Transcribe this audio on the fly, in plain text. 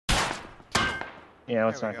Yeah, There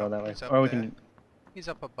let's we not go. go that way. He's up Or we there. can. He's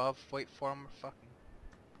up above. Wait for him. Fucking.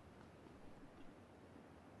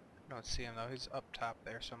 I don't see him though. He's up top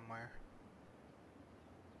there somewhere.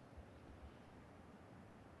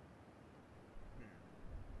 Hmm.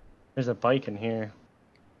 There's a bike in here.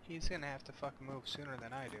 He's gonna have to fucking move sooner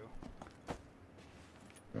than I do.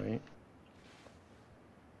 Right.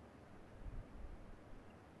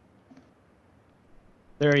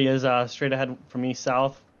 There he is, straight ahead from me,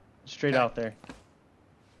 south. Straight Okay. out there.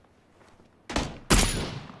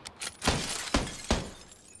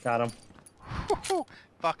 Got him. Woohoo!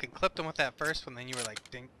 Fucking clipped him with that first one, then you were like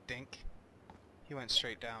dink dink. He went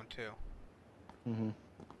straight down too. Mm-hmm.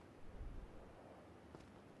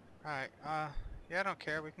 Alright, yeah, I don't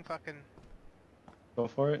care. We can fucking. Go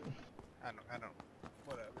for it. I don't.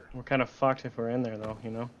 Whatever. We're kind of fucked if we're in there, though,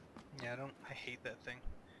 you know? Yeah, I hate that thing.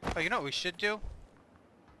 Oh, you know what we should do?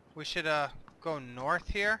 We should, go north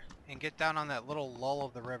here and get down on that little lull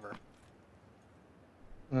of the river.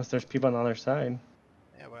 Unless there's people on the other side.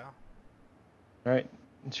 Yeah, well. Alright,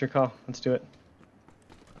 it's your call. Let's do it.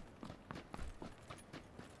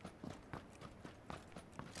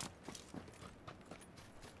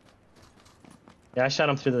 Yeah, I shot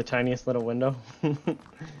him through the tiniest little window.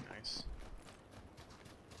 Nice.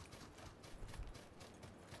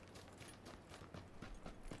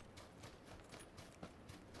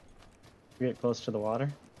 We get close to the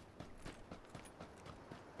water.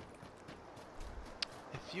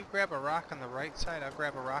 If you grab a rock on the right side, I'll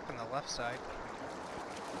grab a rock on the left side.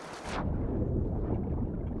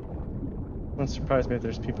 Wouldn't surprise me if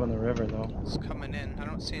there's people in the river, though. It's coming in. I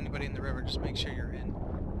don't see anybody in the river. Just make sure you're in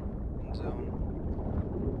zone.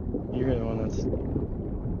 You're the one that's...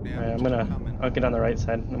 Yeah, Alright, I'll get on the right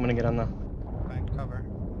side. I'm gonna get on the find cover.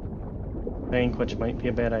 bank, which might be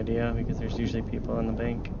a bad idea, because there's usually people on the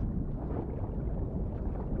bank.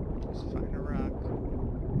 Just find a rock.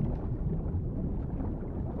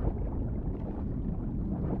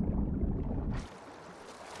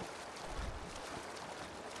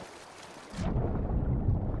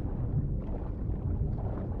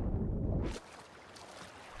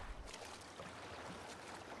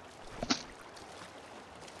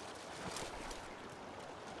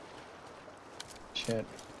 Shit.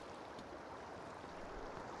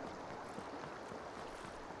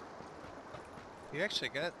 You actually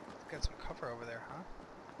got some cover over there, huh?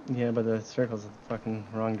 Yeah, but the circle's the fucking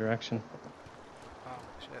wrong direction. Oh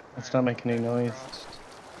shit! It's All not right, making any back noise. across.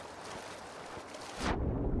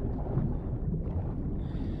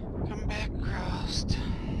 Come back across.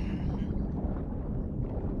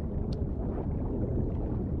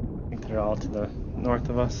 I think they're all to the north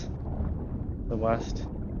of us. The west.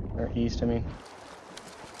 Or east, I mean.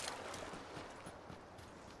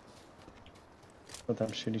 Let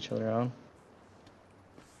them shoot each other out.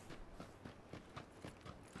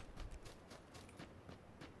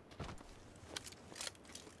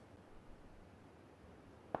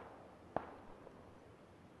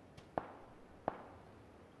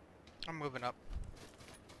 I'm moving up.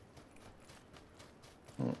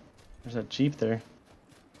 Oh, there's a jeep there.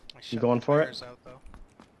 I You shut going the for it? tires out though.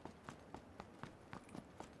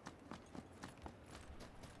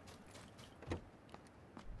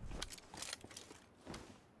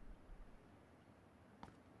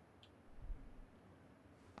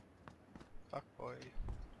 Fuck boy.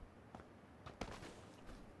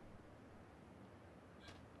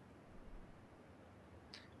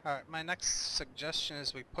 Alright, my next suggestion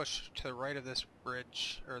is we push to the right of this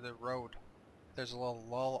bridge, or the road. There's a little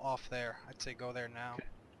lull off there. I'd say go there now. Okay.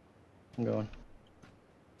 I'm going.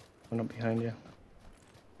 I'm up behind you.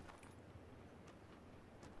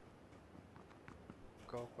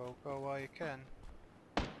 Go, go, go while you can.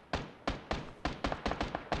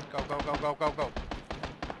 Go, go, go, go, go, go.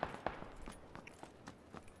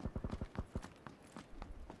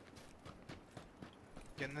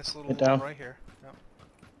 Get in this little Get lull down. right here. Yep.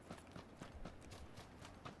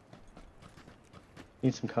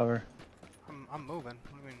 Need some cover. I'm moving. What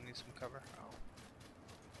do you mean need some cover? Oh.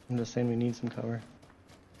 I'm just saying we need some cover.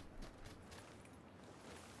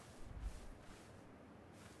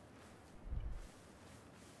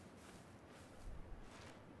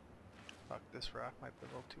 Fuck, this rock might be a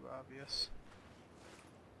little too obvious.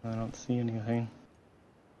 I don't see anything.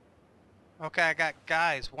 Okay, I got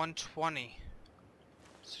guys, 120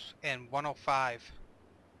 and 105.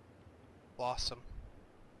 Lost them.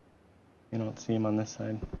 You don't see him on this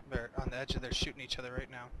side. They're on the edge of, they're shooting each other right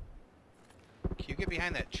now. Can you get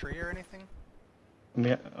behind that tree or anything?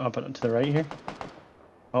 Yeah, up to the right here.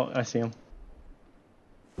 Oh, I see him.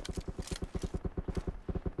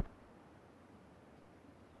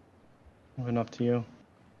 Moving up to you.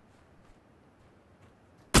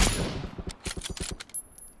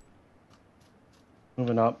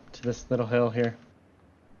 Moving up to this little hill here.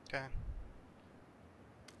 Okay.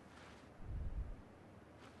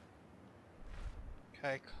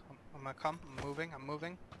 Okay, I'm gonna come. I'm moving. I'm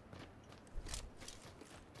moving.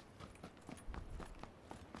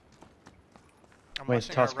 I'm Wait,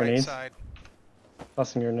 watching our toss right grenades. side.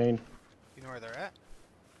 Tossing grenade. You know where they're at?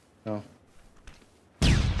 No.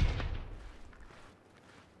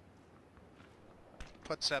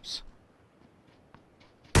 Footsteps.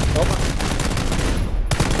 Oh.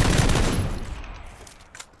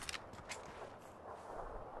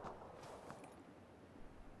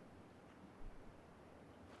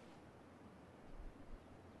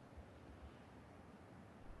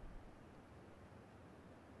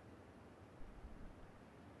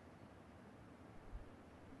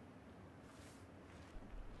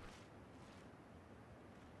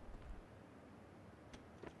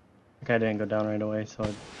 The guy didn't go down right away, so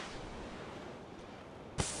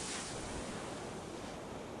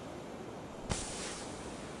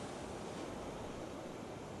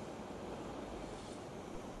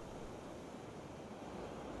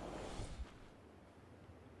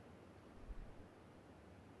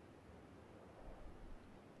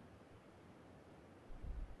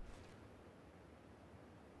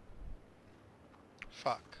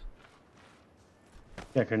Fuck.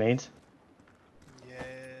 yeah, grenades. Yeah,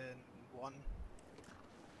 one.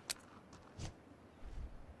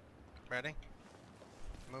 Ready?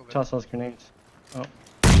 Moving. Toss those grenades. Oh.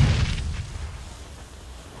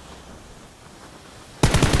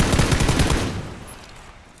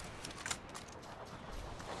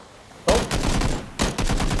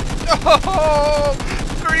 Oh!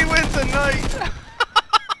 3 wins a night!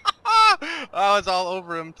 I was all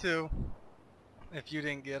over him too. If you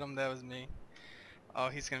didn't get him, that was me. Oh,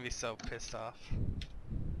 he's gonna be so pissed off.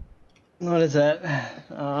 What is that?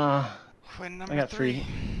 Win I number got 3. 3.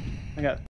 I got